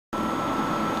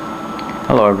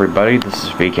Hello everybody, this is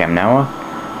VCam Noah.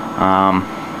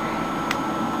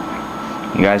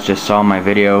 You guys just saw my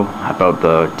video about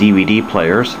the DVD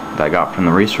players that I got from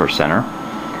the Resource Center.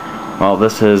 Well,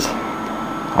 this is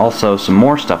also some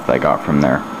more stuff that I got from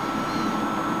there.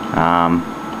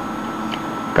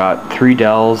 Got 3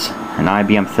 Dells, an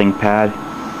IBM ThinkPad,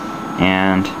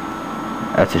 and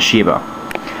a Toshiba.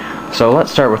 So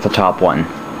let's start with the top one.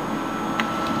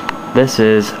 This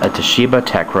is a Toshiba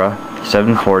Tecra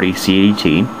 740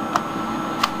 CDT.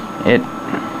 It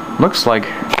looks like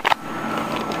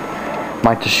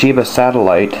my Toshiba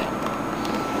Satellite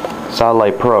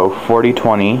Pro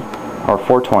 4020 or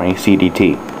 420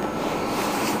 CDT.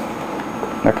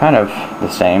 They're kind of the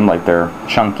same, like they're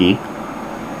chunky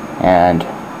and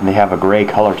they have a gray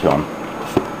color to them.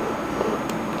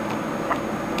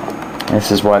 This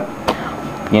is what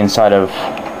the inside of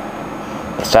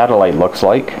the Satellite looks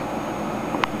like.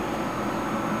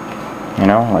 You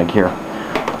know, like here.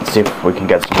 Let's see if we can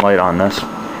get some light on this.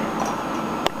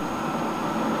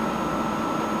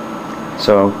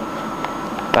 So,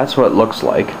 that's what it looks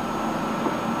like.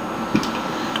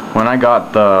 When I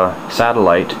got the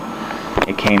Satellite,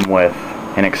 it came with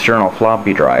an external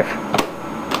floppy drive,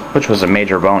 which was a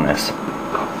major bonus.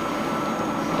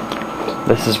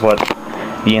 This is what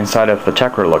the inside of the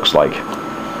Tecra looks like.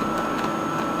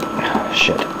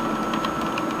 Shit.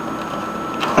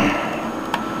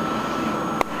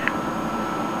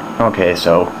 Okay,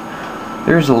 so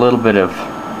there's a little bit of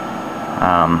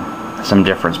some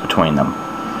difference between them.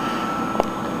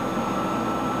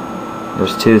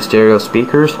 There's 2 stereo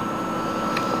speakers.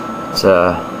 It's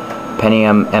a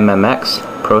Pentium MMX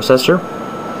processor,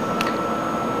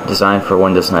 designed for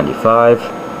Windows 95,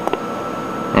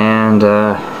 and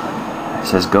it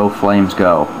says "Go Flames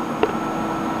Go."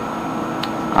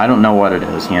 I don't know what it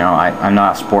is. You know, I'm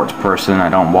not a sports person. I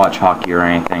don't watch hockey or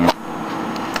anything.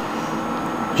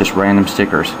 Just random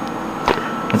stickers.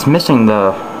 It's missing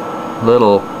the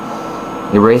little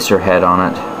eraser head on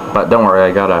it, but don't worry,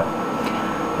 I got a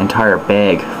entire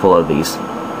bag full of these,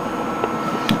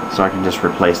 so I can just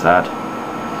replace that.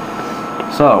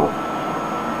 So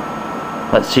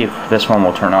let's see if this one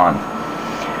will turn on.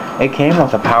 It came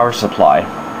with a power supply,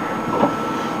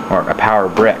 or a power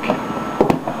brick.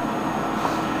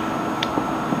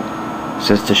 It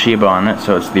says Toshiba on it,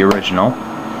 so it's the original.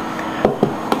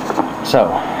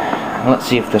 So, let's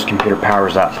see if this computer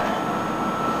powers up.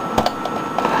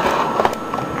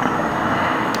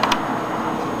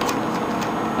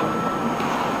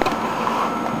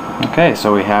 Okay,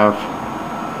 so we have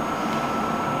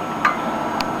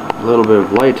a little bit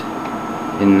of light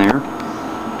in there.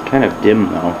 Kind of dim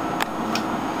though.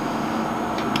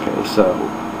 Okay, so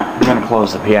I'm going to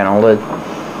close the piano lid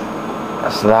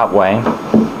so that way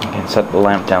I can set the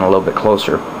lamp down a little bit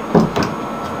closer.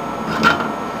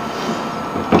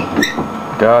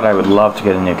 God, I would love to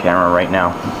get a new camera right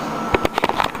now.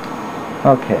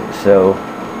 Okay, so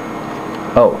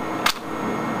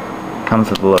comes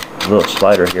with a little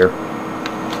slider here.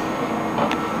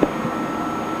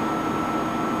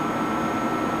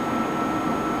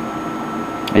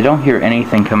 I don't hear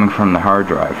anything coming from the hard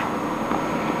drive.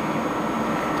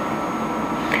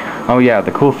 Oh yeah,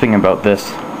 the cool thing about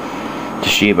this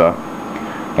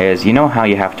Toshiba is, you know how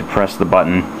you have to press the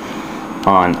button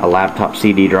on a laptop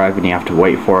CD drive and you have to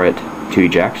wait for it to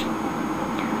eject?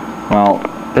 Well,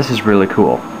 this is really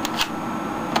cool.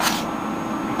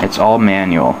 It's all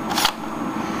manual.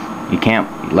 You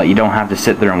don't have to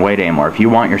sit there and wait anymore. If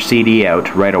you want your CD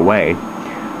out right away,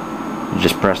 you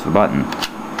just press the button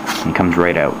and it comes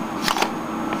right out.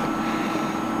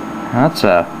 That's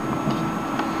a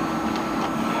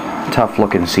tough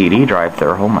looking CD drive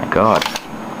there. Oh my god.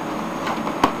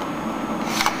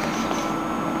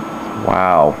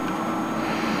 Wow.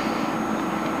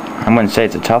 I wouldn't say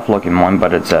it's a tough looking one,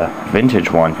 but it's a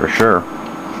vintage one for sure.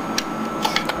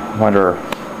 Wonder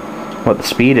what the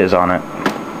speed is on it.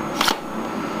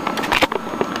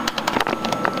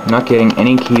 I'm not getting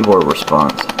any keyboard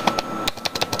response.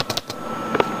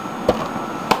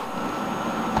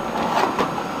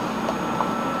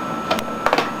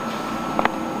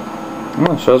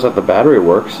 Oh, it shows that the battery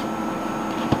works.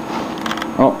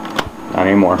 Oh, not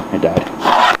anymore. It died.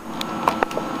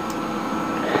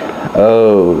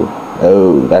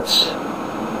 Oh,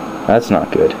 that's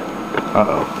not good.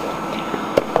 Uh-oh.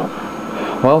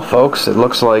 Well, folks, it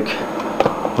looks like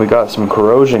we got some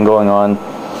corrosion going on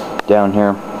down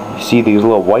here. You see these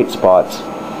little white spots?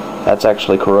 That's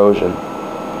actually corrosion.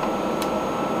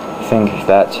 I think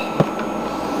that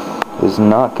is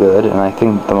not good, and I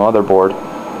think the motherboard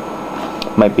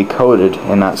might be coated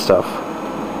in that stuff.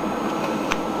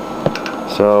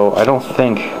 So I don't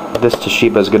think this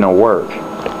Toshiba is gonna work.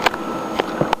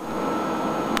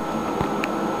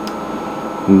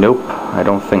 Nope, I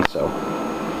don't think so.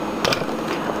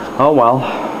 Oh well,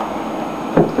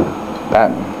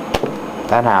 that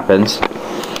happens.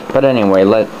 But anyway,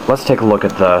 let's take a look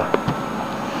at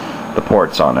the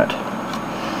ports on it.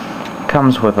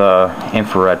 Comes with a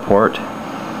infrared port,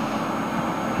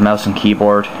 mouse and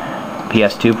keyboard,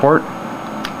 PS2 port,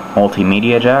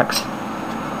 multimedia jacks.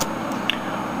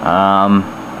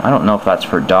 I don't know if that's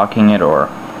for docking it or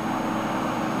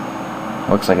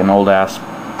looks like an old ass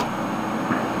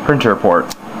printer port.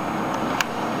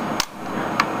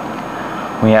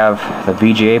 We have the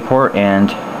VGA port and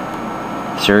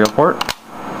serial port,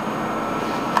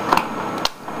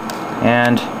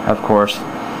 and of course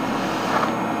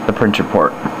the printer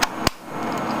port.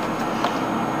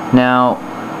 Now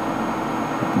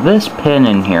this pin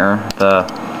in here, the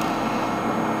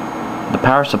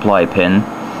power supply pin,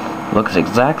 looks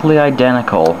exactly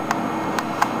identical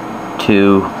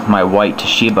to my white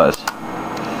Toshiba's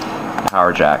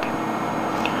power jack.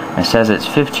 It says it's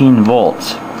 15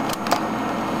 volts.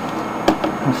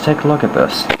 Let's take a look at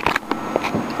this.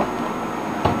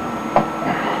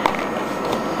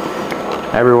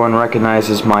 Everyone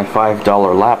recognizes my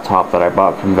 $5 laptop that I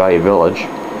bought from Value Village.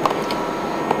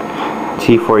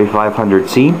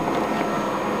 T4500C.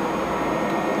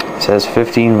 It says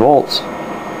 15 volts.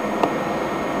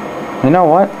 You know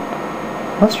what?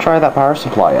 Let's try that power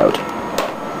supply out.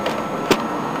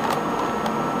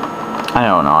 I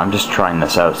don't know, I'm just trying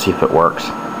this out, see if it works.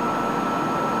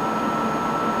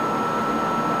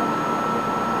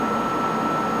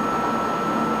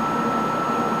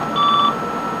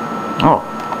 Oh,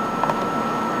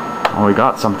 well, we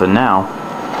got something now.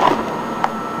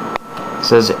 It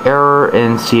says error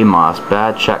in CMOS,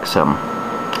 bad checksum.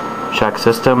 Check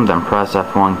system, then press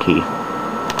F1 key.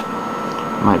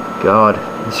 My god,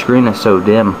 the screen is so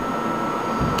dim.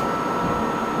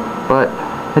 But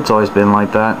it's always been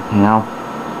like that, you know.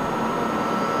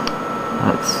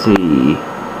 Let's see.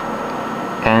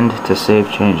 End to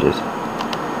save changes.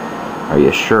 Are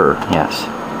you sure? Yes.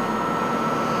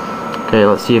 Okay,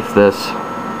 let's see if this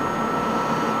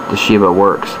Toshiba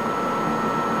works.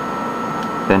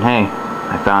 Then hey,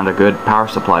 I found a good power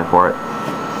supply for it.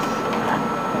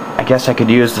 I guess I could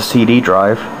use the CD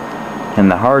drive and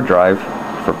the hard drive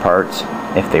for parts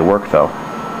if they work though.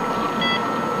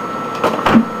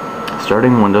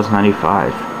 Starting Windows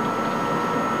 95.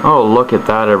 Oh, look at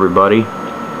that, everybody.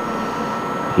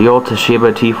 The old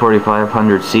Toshiba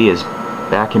T4500C is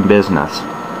back in business.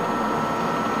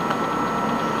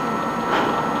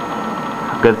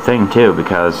 Good thing too,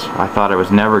 because I thought I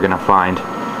was never gonna find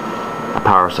a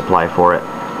power supply for it.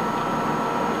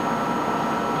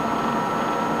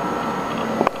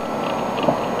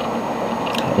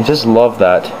 I just love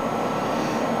that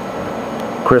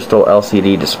crystal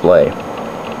LCD display,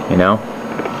 you know?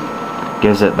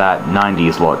 Gives it that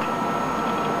 90s look.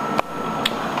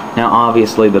 Now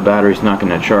obviously the battery's not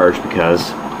gonna charge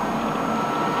because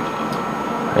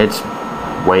it's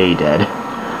way dead.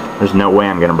 There's no way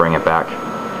I'm gonna bring it back.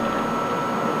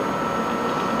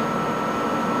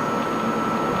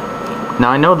 Now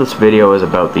I know this video is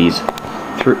about these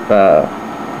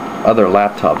other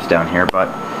laptops down here, but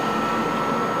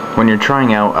when you're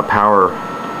trying out a power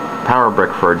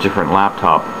brick for a different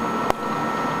laptop,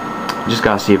 you just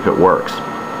gotta see if it works.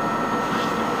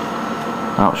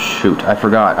 Oh shoot, I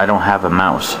forgot, I don't have a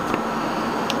mouse.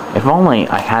 If only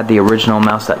I had the original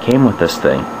mouse that came with this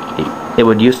thing. It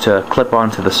would used to clip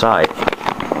onto the side,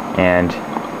 and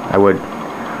I would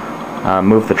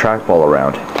move the trackball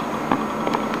around.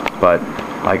 But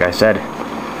like I said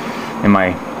in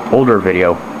my older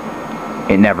video,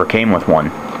 it never came with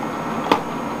one.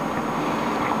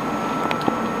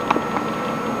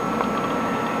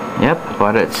 Yep,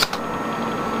 but it's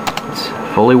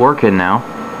fully working now.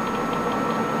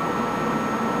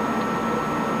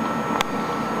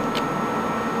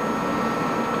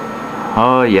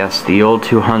 Oh yes, the old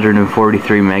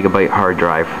 243 megabyte hard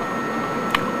drive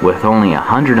with only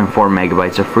 104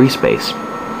 megabytes of free space.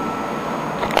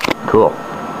 Cool.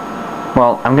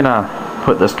 Well, I'm gonna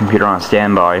put this computer on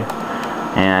standby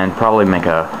and probably make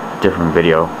a different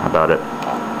video about it.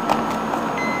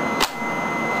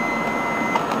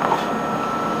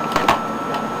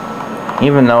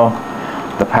 Even though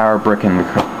the power brick in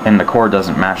the core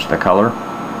doesn't match the color,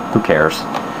 who cares?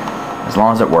 As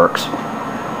long as it works.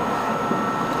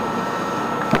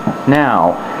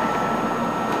 Now,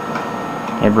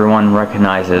 everyone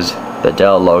recognizes the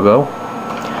Dell logo.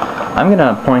 I'm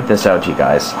gonna point this out to you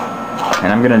guys,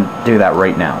 and I'm gonna do that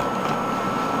right now.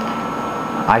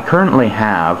 I currently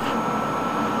have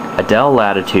a Dell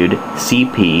Latitude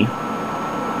CP,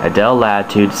 a Dell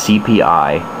Latitude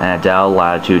CPI, and a Dell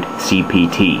Latitude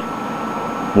CPT.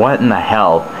 What in the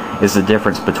hell is the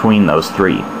difference between those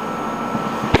three?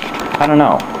 I don't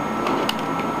know.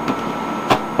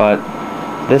 But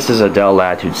this is a Dell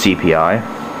Latitude CPI,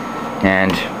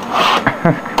 and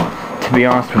to be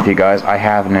honest with you guys, I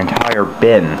have an entire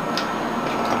bin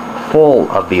full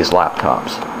of these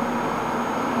laptops.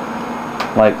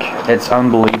 Like, it's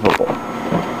unbelievable.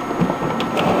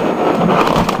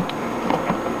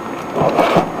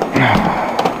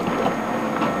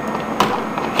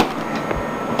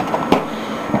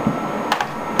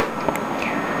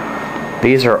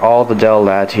 These are all the Dell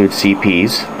Latitude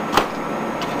CPs.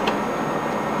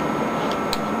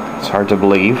 It's hard to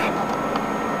believe.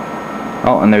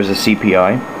 Oh, and there's a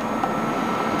CPI.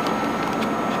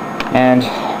 And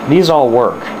these all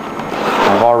work.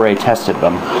 I've already tested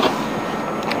them.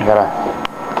 I gotta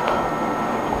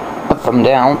put them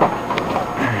down.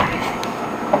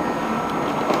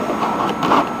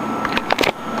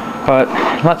 But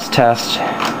let's test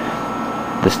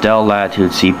this Dell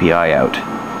Latitude CPI out.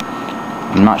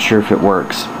 I'm not sure if it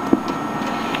works.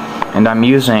 And I'm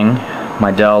using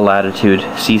my Dell Latitude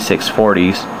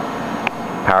C640's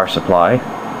power supply.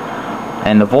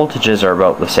 And the voltages are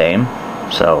about the same,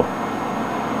 so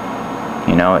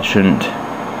you know, it shouldn't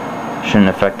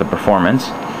affect the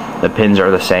performance. The pins are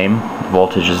the same, the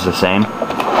voltage is the same.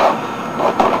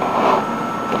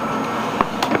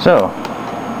 So,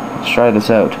 let's try this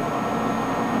out.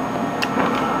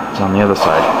 It's on the other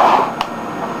side.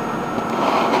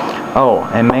 Oh,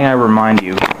 and may I remind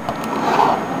you,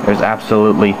 there's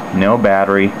absolutely no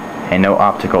battery and no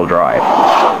optical drive.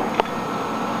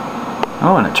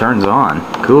 Oh, and it turns on.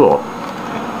 Cool.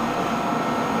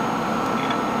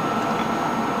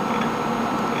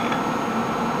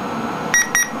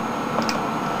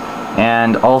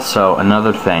 And also,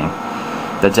 another thing,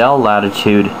 the Dell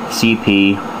Latitude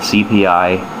CP,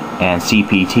 CPI, and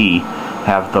CPT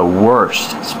have the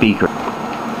worst speaker.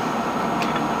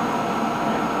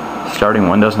 Starting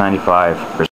Windows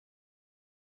 95.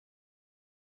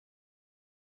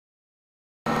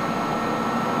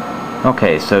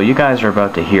 Okay, so you guys are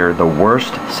about to hear the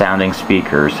worst sounding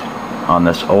speakers on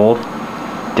this old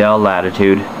Dell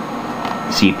Latitude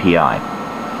CPI.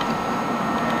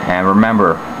 And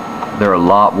remember, they're a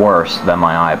lot worse than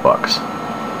my iBooks.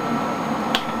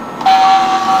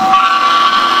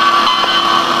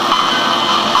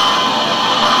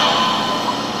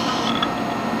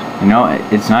 You know,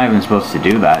 it's not even supposed to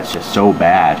do that, it's just so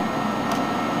bad.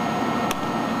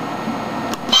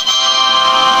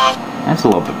 That's a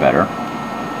little bit better.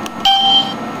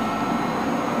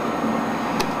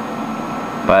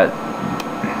 But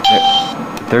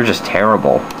they're just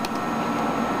terrible.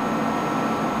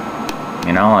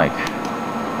 You know, like,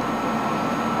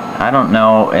 I don't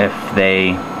know if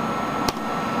they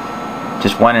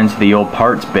just went into the old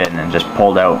parts bin and just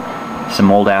pulled out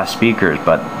some old ass speakers,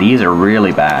 but these are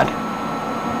really bad.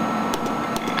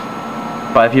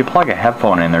 But if you plug a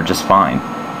headphone in, they're just fine.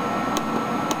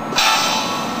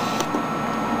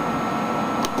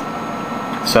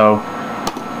 So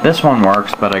this one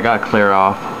works, but I gotta clear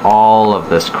off all of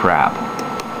this crap.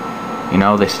 You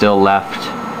know, they still left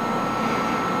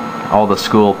all the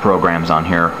school programs on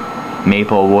here.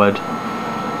 Maplewood,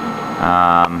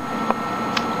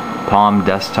 Palm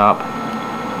Desktop,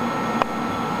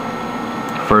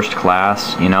 First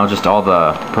Class, you know, just all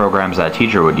the programs that a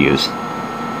teacher would use.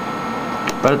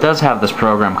 But it does have this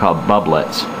program called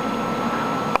Bublets,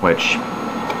 which,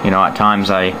 you know, at times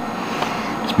I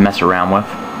just mess around with.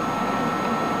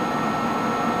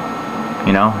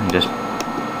 You know, and just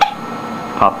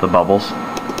pop the bubbles.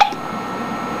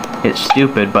 It's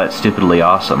stupid, but stupidly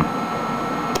awesome.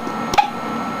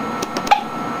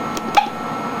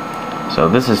 So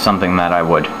this is something that I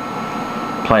would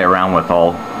play around with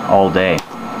all day.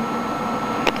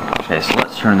 Okay, so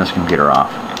let's turn this computer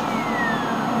off.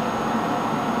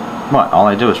 What? All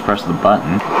I do is press the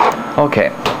button. Okay.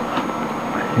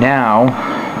 Now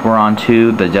we're on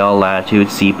to the Dell Latitude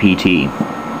CPT.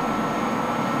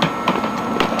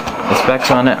 The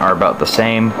specs on it are about the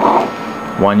same.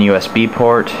 One USB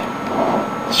port,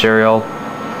 serial,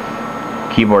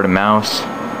 keyboard and mouse,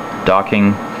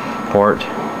 docking port,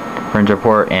 printer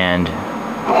port, and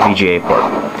VGA port.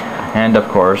 And of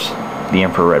course, the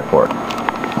infrared port.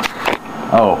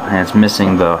 Oh, and it's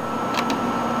missing the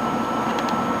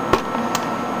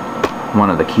one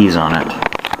of the keys on it.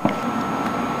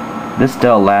 This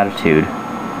Dell Latitude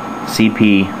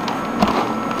CPT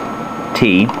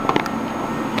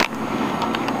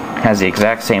has the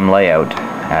exact same layout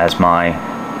as my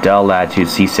Dell Latitude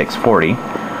C640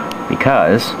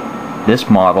 because this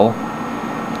model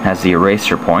has the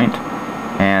eraser point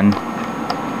and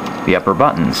the upper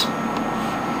buttons,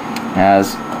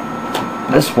 as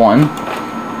this one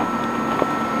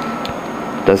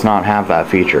does not have that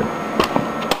feature.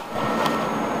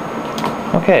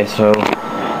 Okay, so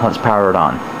let's power it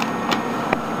on.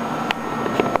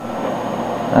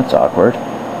 That's awkward.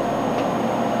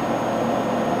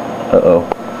 Uh-oh.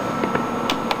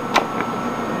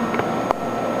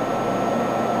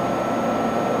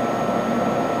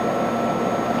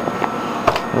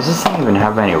 Does this thing even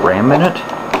have any RAM in it?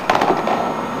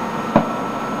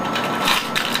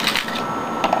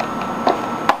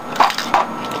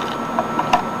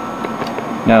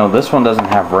 No, this one doesn't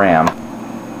have RAM.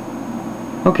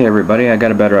 Okay everybody, I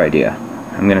got a better idea.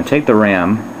 I'm going to take the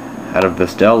RAM out of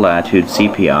this Dell Latitude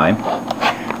CPI.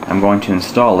 I'm going to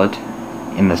install it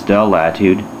in this Dell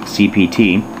Latitude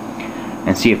CPT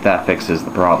and see if that fixes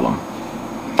the problem.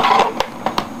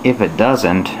 If it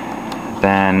doesn't,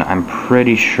 then I'm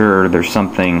pretty sure there's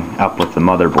something up with the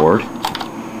motherboard.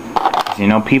 You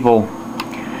know, people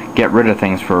get rid of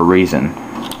things for a reason,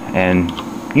 and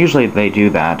usually they do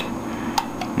that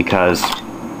because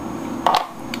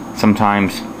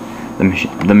sometimes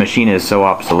the machine is so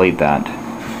obsolete that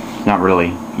it's not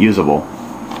really usable.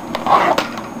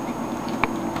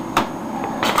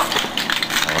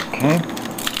 Okay.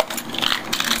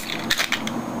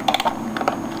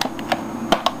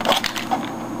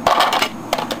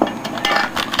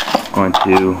 Going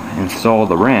to install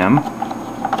the RAM.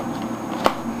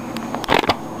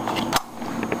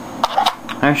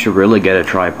 I should really get a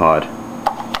tripod,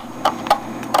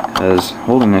 because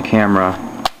holding a camera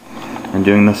and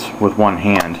doing this with one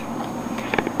hand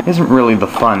isn't really the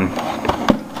fun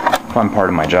part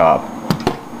of my job.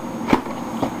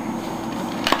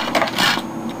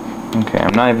 Okay,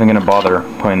 I'm not even going to bother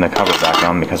putting the cover back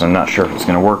on because I'm not sure if it's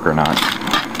going to work or not.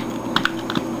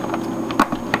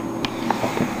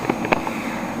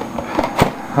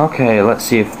 Okay, let's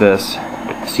see if this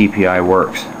CPI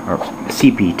works, or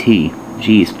CPT,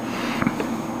 jeez.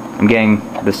 I'm getting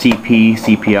the CP,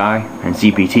 CPI, and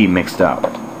CPT mixed up.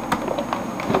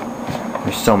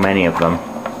 There's so many of them.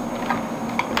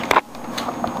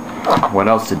 What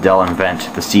else did Dell invent?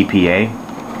 The CPA?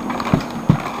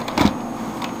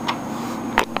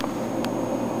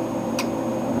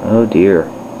 Oh dear.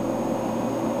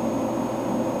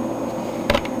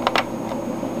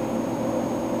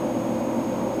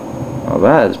 Oh,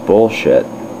 that is bullshit.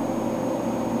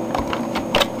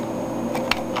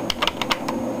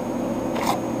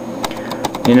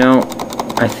 You know,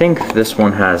 I think this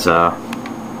one has a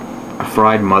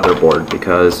fried motherboard,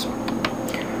 because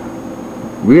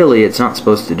really it's not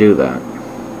supposed to do that.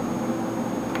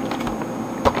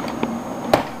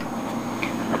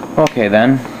 Okay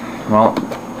then, well,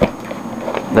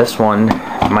 this one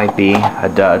might be a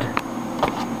dud,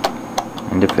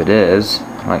 and if it is,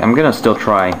 like, I'm gonna still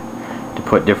try to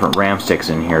put different RAM sticks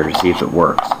in here to see if it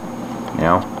works, you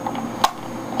know,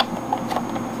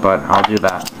 but I'll do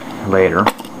that later.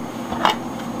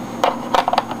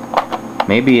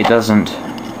 Maybe it doesn't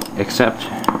accept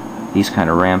these kind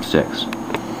of RAM sticks.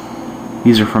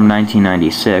 These are from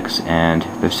 1996 and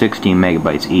they're 16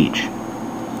 megabytes each,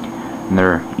 and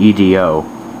they're EDO.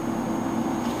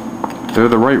 They're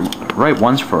the right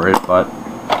ones for it, but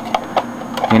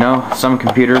you know, some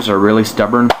computers are really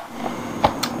stubborn.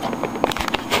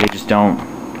 They just don't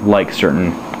like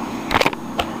certain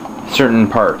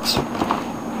parts.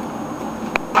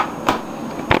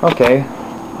 Okay,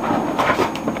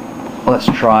 let's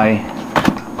try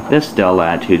this Dell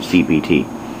Latitude CPT.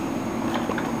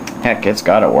 Heck, it's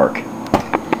gotta work.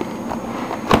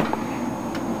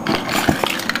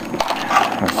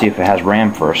 Let's see if it has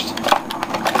RAM first.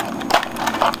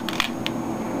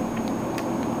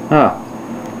 Huh.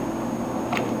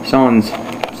 Someone's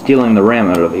stealing the RAM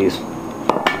out of these.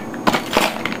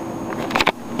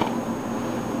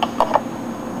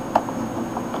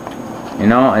 You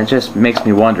know, it just makes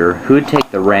me wonder who would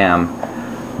take the RAM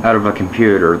out of a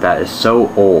computer that is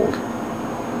so old.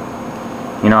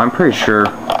 You know, I'm pretty sure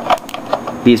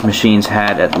these machines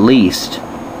had at least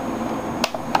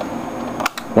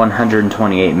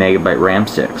 128 megabyte RAM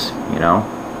sticks, you know?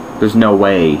 There's no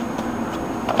way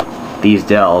these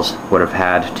Dells would have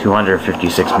had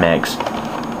 256 megs.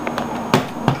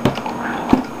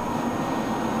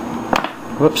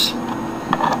 Whoops.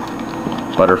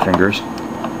 Butterfingers.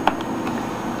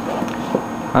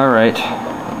 Alright.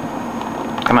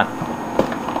 Come on.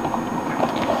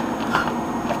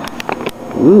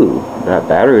 Ooh, that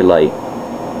battery light.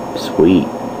 Sweet.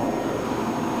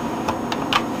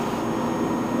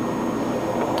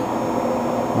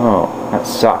 Oh, that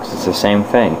sucks. It's the same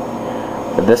thing.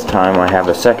 But this time I have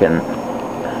a second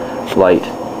light,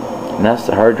 and that's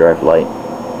the hard drive light.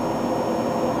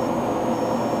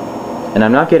 And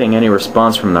I'm not getting any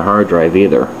response from the hard drive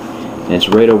either. And it's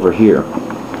right over here.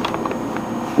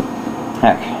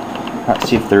 Heck, let's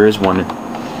see if there is one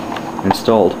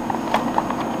installed.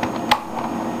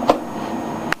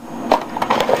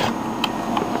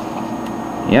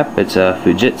 Yep, it's a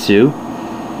Fujitsu.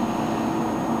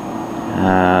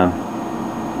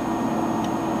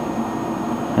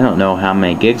 I don't know how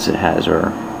many gigs it has,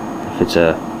 or if it's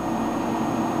a...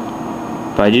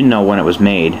 But I do know when it was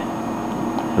made.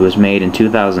 It was made in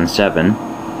 2007,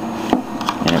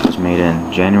 and it was made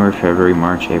in January, February,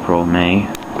 March, April, May,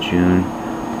 June,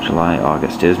 July,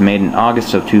 August. It was made in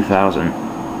August of 2000.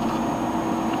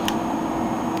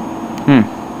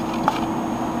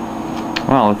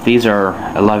 Well, if these are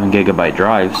 11 gigabyte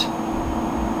drives,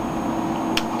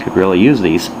 could really use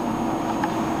these.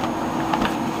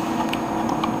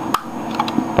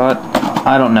 But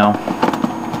I don't know.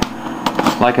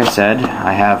 Like I said,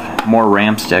 I have more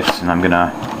RAM sticks, and I'm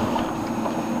gonna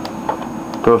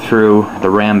go through the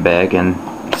RAM bag and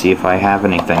see if I have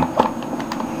anything.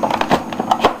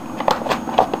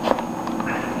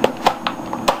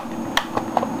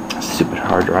 Stupid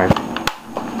hard drive.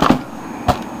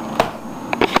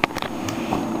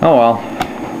 Oh well.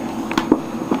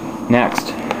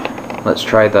 Next, let's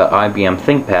try the IBM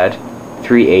ThinkPad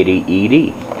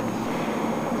 380 ED.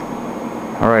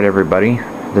 Alright everybody,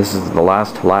 this is the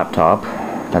last laptop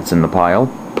that's in the pile.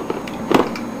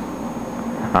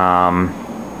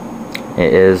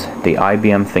 It is the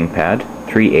IBM ThinkPad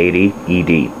 380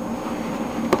 ED.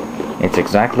 It's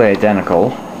exactly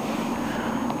identical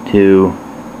to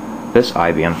this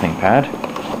IBM ThinkPad.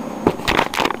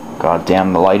 God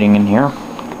damn the lighting in here.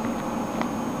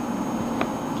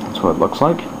 That's what it looks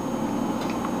like.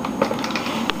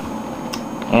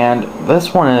 And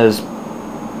this one is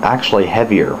actually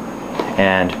heavier,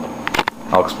 and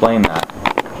I'll explain that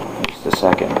in just a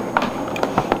second.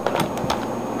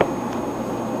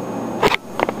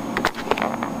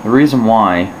 The reason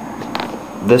why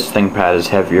this ThinkPad is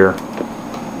heavier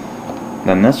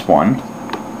than this one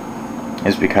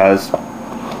is because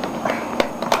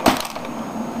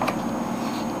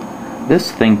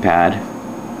this ThinkPad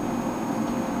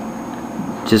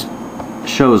just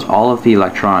shows all of the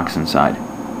electronics inside,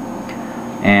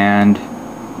 and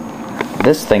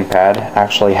this ThinkPad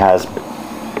actually has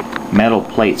metal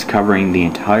plates covering the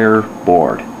entire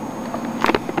board.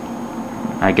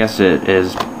 I guess it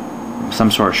is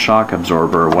some sort of shock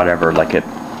absorber or whatever, like it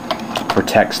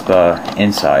protects the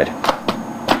inside.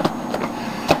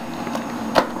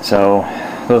 So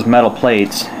those metal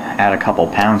plates add a couple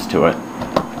pounds to it.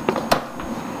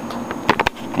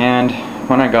 And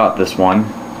when I got this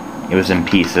one, it was in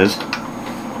pieces.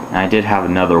 And I did have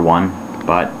another one,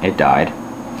 but it died.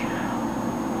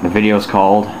 The video is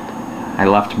called I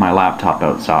Left My Laptop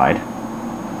Outside.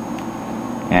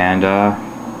 And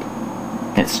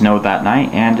it snowed that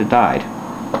night and it died.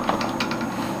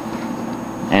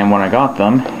 And when I got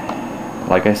them,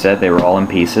 like I said, they were all in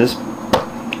pieces.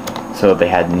 So they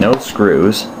had no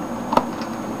screws.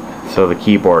 So the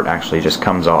keyboard actually just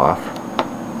comes off.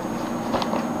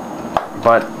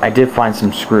 But I did find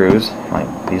some screws.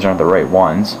 Like, these aren't the right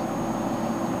ones.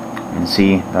 You can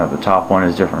see that the top one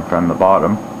is different from the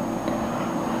bottom.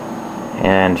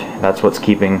 And that's what's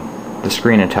keeping the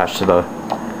screen attached to the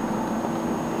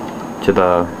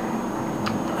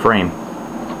frame.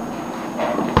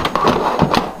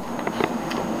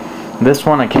 This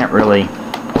one I can't really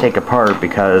take apart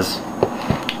because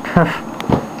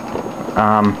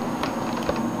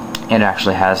it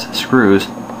actually has screws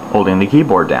holding the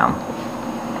keyboard down.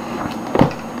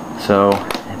 So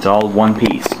it's all one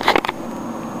piece.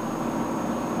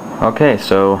 Okay,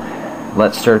 so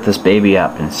let's start this baby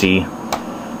up and see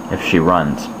if she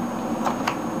runs.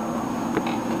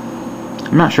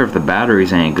 I'm not sure if the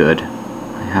battery's any good.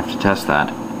 I have to test that.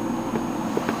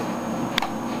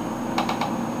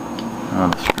 Oh,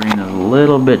 the screen is a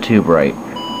little bit too bright.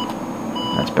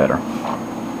 That's better.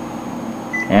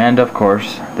 And of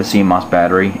course, the CMOS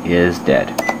battery is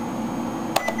dead.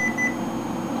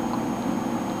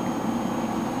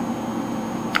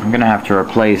 I'm gonna have to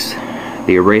replace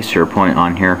the eraser point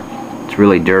on here. It's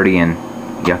really dirty and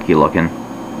yucky looking.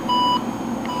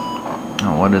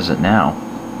 Oh, what is it now?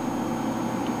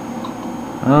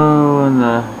 Oh, and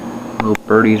the little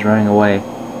birdie's running away.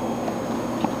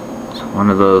 It's one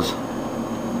of those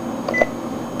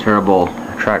terrible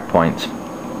track points.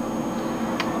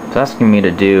 It's asking me to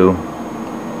do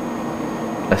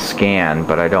a scan,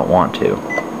 but I don't want to.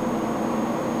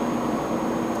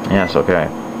 Yes, okay.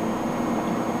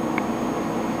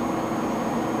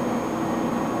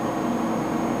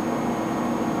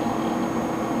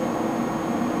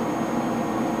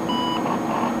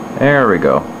 There we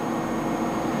go.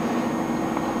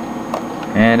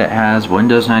 And it has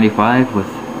Windows 95 with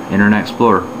Internet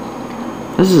Explorer.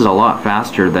 This is a lot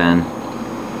faster than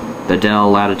the Dell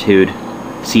Latitude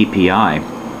CPI,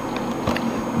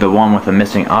 the one with the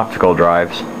missing optical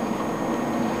drives.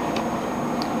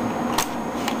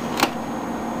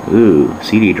 Ooh,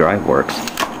 CD drive works.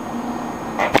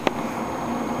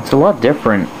 It's a lot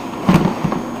different.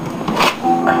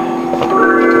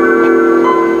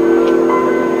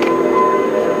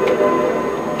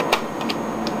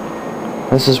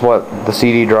 This is what the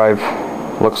CD drive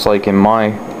looks like in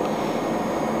my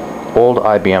old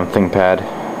IBM ThinkPad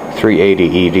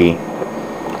 380ED.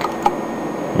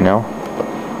 You know?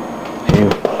 If you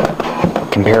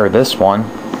compare this one,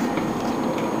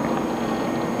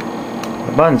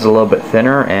 the button's a little bit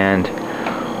thinner and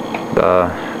the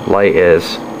light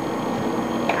is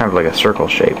kind of like a circle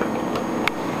shape.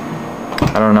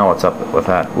 I don't know what's up with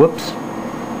that. Whoops.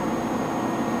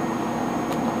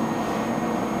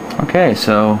 Okay,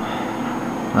 so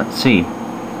let's see.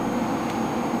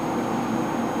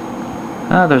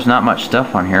 There's not much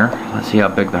stuff on here. Let's see how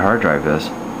big the hard drive is.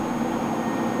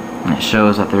 And it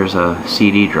shows that there's a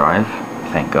CD drive.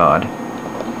 Thank God.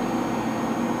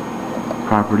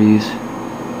 Properties.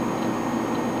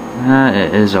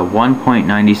 It is a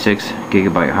 1.96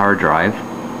 gigabyte hard drive,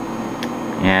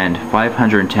 and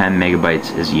 510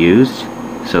 megabytes is used.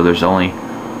 So there's only.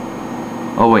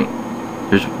 Oh wait,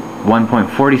 there's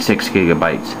 1.46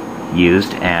 gigabytes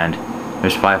used, and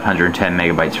there's 510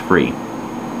 megabytes free.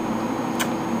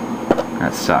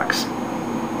 That sucks.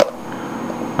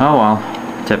 Oh well,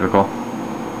 typical.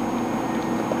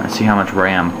 Let's see how much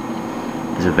RAM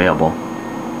is available.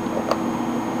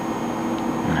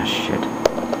 Ah, shit.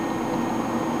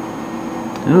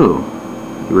 Ooh,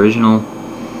 the original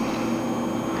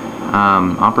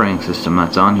operating system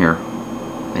that's on here.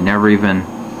 They never even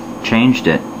changed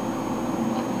it.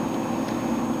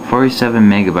 47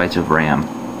 megabytes of RAM.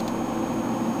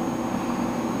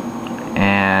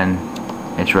 And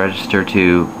it's registered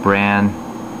to Brandlin?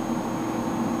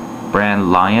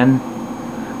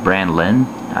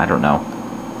 I don't know.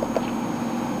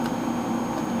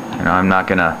 You know, I'm not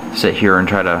gonna sit here and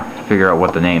try to figure out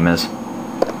what the name is.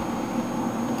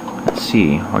 Let's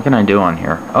see, what can I do on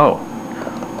here? Oh,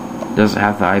 does it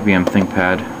have the IBM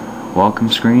ThinkPad welcome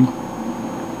screen?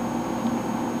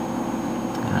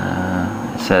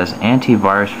 It says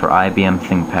antivirus for IBM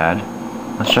ThinkPad.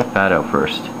 Let's check that out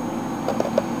first.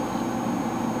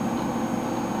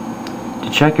 To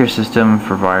check your system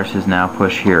for viruses, now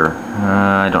push here.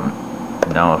 I don't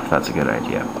know if that's a good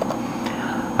idea.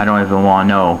 I don't even want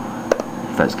to know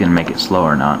if that's going to make it slow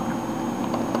or not.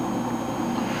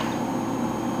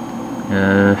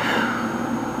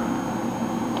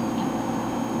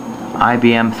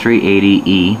 IBM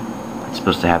 380E. It's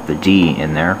supposed to have the D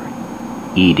in there.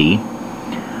 ED.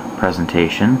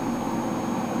 Presentation.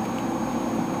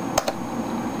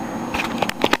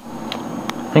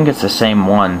 I think it's the same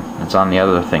one that's on the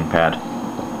other ThinkPad.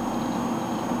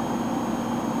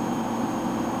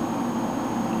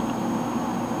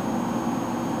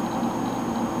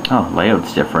 Oh,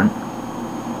 layout's different.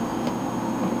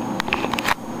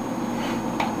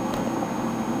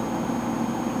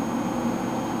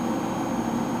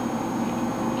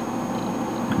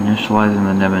 Initializing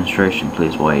the demonstration,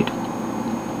 please wait.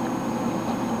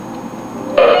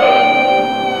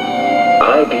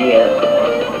 IBM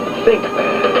ThinkPad.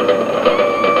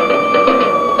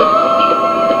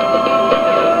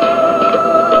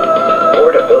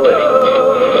 Portability.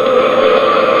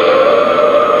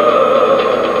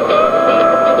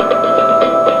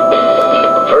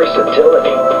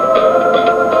 Versatility.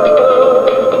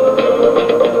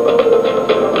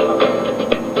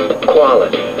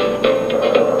 Quality.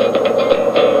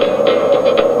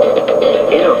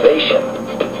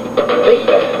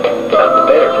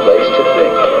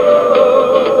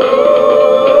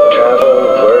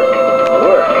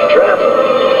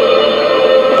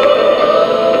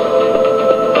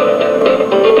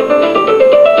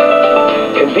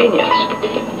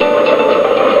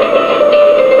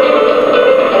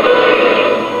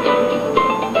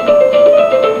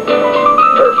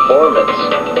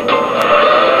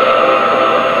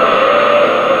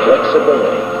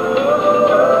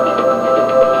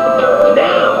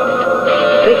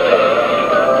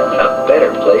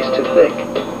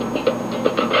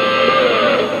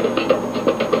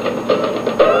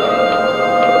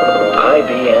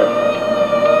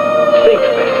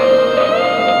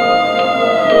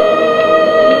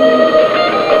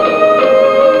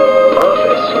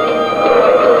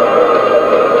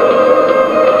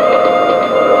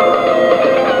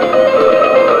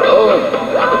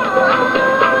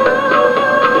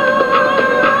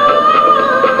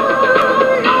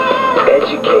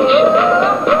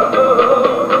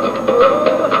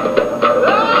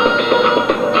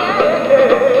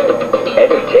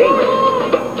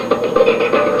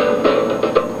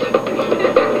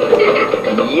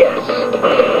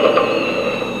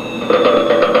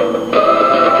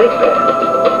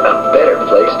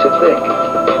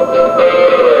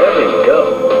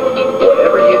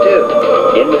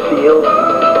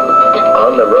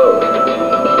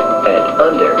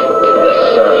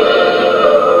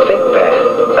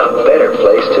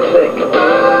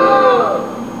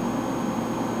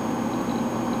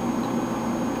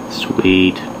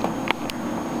 Sweet.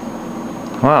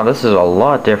 Wow, this is a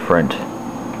lot different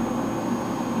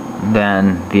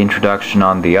than the introduction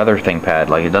on the other ThinkPad.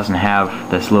 Like, it doesn't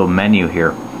have this little menu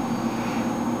here.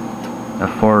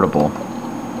 Affordable.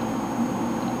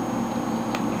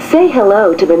 Say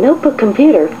hello to the notebook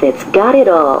computer that's got it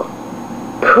all.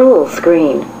 Cool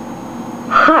screen.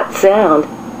 Hot sound.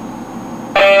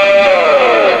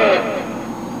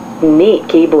 Neat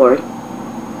keyboard.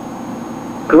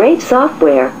 Great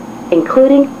software,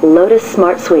 including Lotus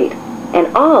Smart Suite, and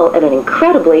all at an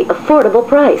incredibly affordable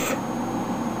price.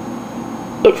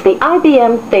 It's the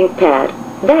IBM ThinkPad.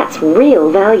 That's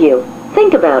real value.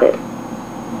 Think about it.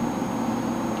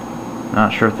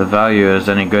 Not sure if the value is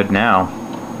any good now.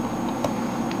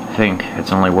 I think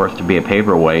it's only worth to be a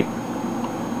paperweight.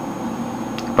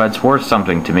 But it's worth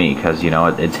something to me because, you know,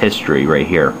 it's history right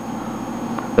here.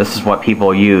 This is what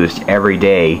people used every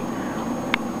day.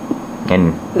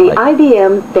 And the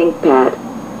IBM ThinkPad.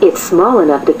 It's small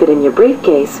enough to fit in your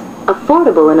briefcase,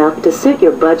 affordable enough to suit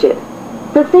your budget.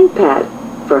 The ThinkPad.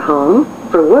 For home,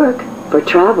 for work, for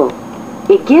travel.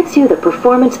 It gives you the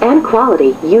performance and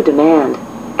quality you demand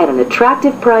at an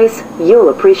attractive price you'll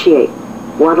appreciate.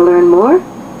 Want to learn more?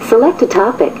 Select a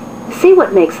topic. See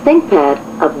what makes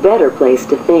ThinkPad a better place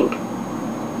to think.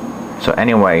 So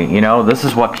anyway, you know, this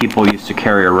is what people used to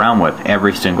carry around with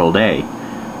every single day.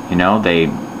 You know, they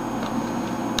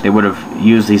would have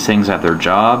used these things at their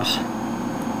jobs,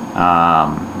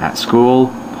 at school,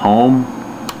 home,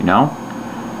 you know.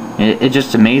 It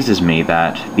just amazes me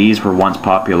that these were once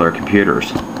popular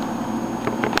computers.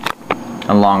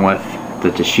 Along with the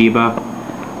Toshiba,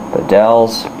 the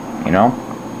Dells, you know.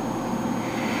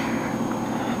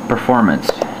 Performance.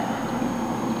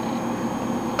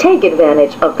 Take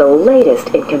advantage of the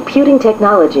latest in computing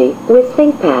technology with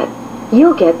ThinkPad.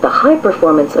 You'll get the high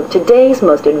performance of today's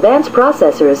most advanced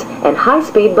processors and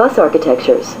high-speed bus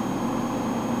architectures.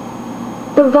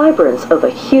 The vibrance of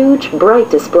a huge, bright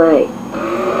display.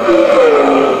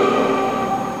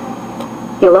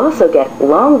 You'll also get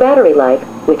long battery life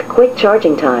with quick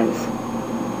charging times.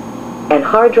 And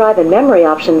hard drive and memory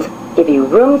options give you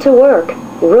room to work,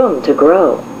 room to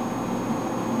grow.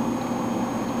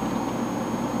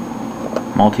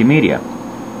 Multimedia.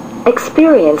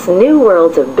 Experience new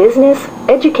worlds of business,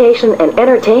 education, and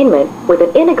entertainment with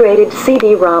an integrated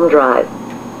CD-ROM drive.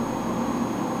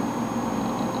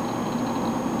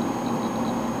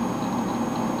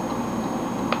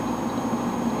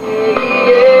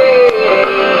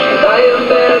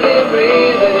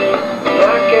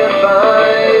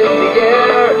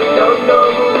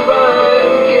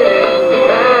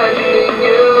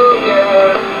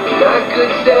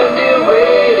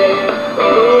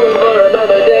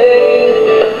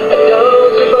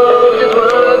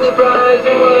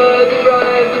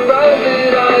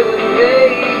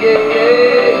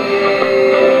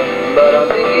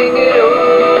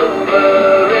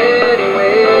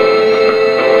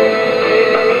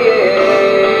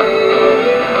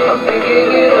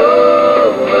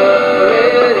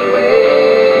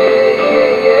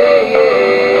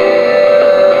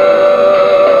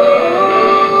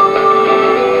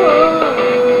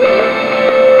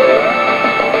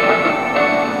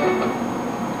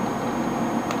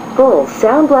 Full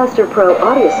Sound Blaster Pro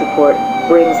audio support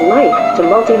brings life to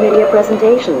multimedia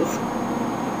presentations.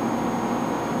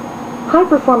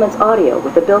 High-performance audio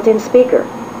with a built-in speaker.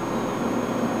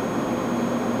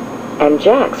 And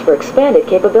jacks for expanded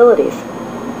capabilities.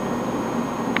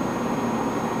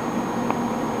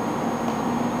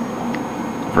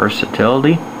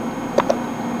 Versatility.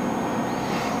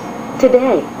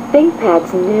 Today,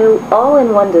 ThinkPad's new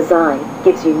all-in-one design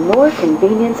gives you more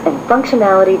convenience and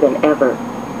functionality than ever.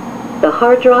 The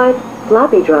hard drive,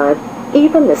 floppy drive,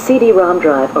 even the CD-ROM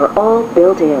drive are all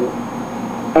built in.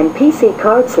 And PC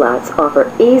card slots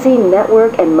offer easy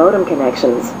network and modem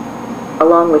connections.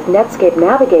 Along with Netscape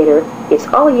Navigator, it's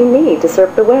all you need to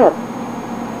surf the web.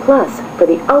 Plus, for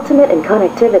the ultimate in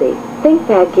connectivity,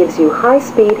 ThinkPad gives you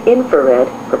high-speed infrared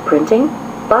for printing,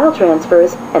 file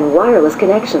transfers, and wireless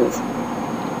connections.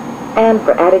 And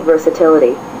for added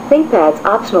versatility, ThinkPad's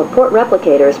optional port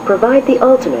replicators provide the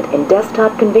ultimate in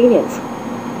desktop convenience.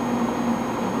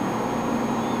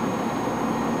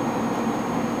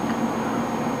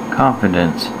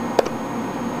 Confidence.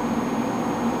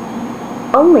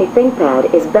 Only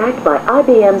ThinkPad is backed by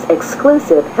IBM's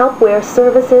exclusive Helpware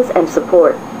services and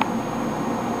support,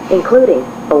 including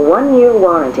a 1-year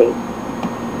warranty,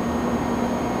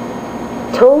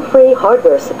 toll-free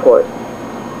hardware support,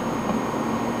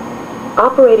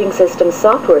 operating system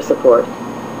software support,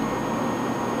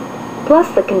 plus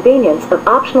the convenience of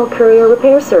optional courier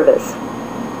repair service.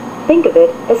 think of it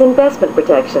as investment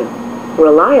protection.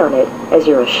 Rely on it as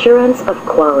your assurance of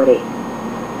quality.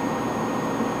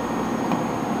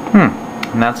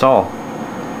 And that's all.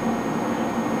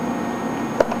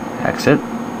 Exit.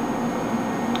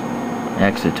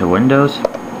 Exit to Windows.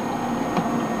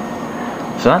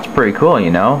 So that's pretty cool,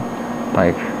 you know?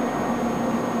 Like,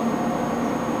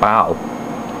 wow.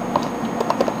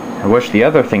 I wish the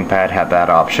other ThinkPad had that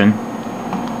option.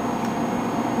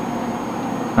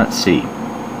 Let's see.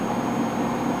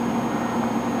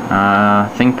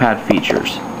 ThinkPad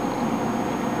features.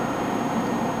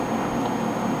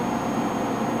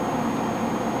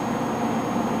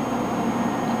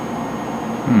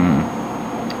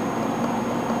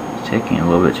 It's taking a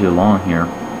little bit too long here.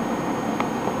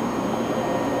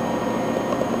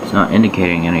 It's not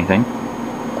indicating anything.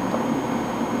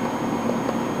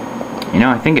 You know,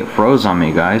 I think it froze on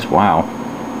me, guys. Wow.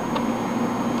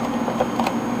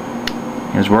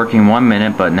 It was working 1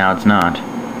 minute, but now it's not.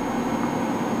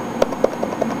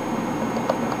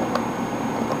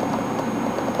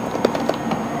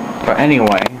 But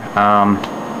anyway,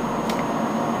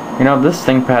 you know, this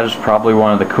ThinkPad is probably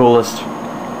one of the coolest.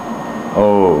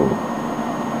 Oh.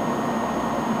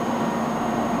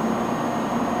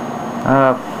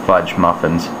 Fudge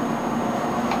muffins.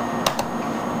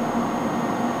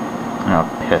 I'll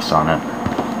piss on it.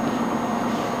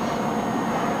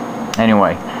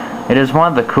 Anyway, it is one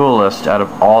of the coolest out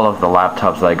of all of the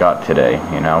laptops that I got today,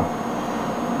 you know.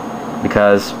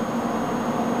 Because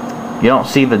you don't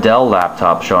see the Dell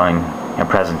laptop showing a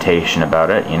presentation about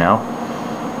it, you know.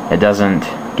 It doesn't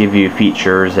give you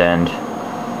features and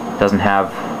doesn't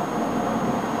have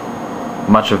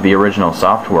much of the original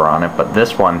software on it, but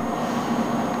this one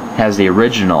has the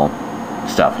original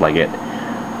stuff. Like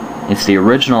it's the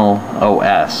original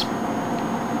OS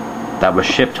that was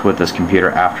shipped with this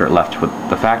computer after it left with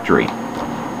the factory.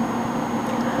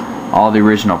 All the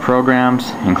original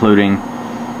programs, including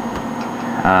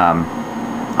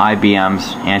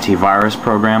IBM's antivirus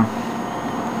program.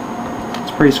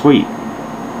 It's pretty sweet.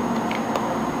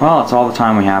 Well, that's all the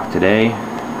time we have today.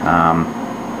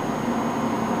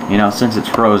 You know, since it's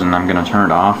frozen, I'm going to turn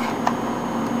it off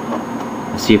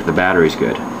and see if the battery's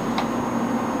good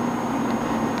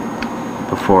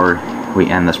before we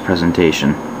end this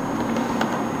presentation.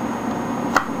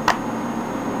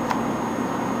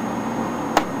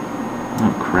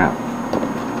 Oh crap.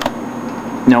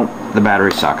 Nope, the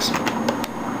battery sucks.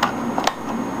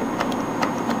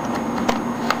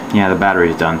 Yeah, the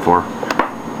battery's done for.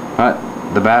 But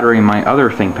the battery in my other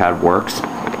ThinkPad works.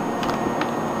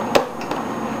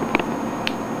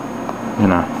 I'm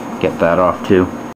gonna get that off too.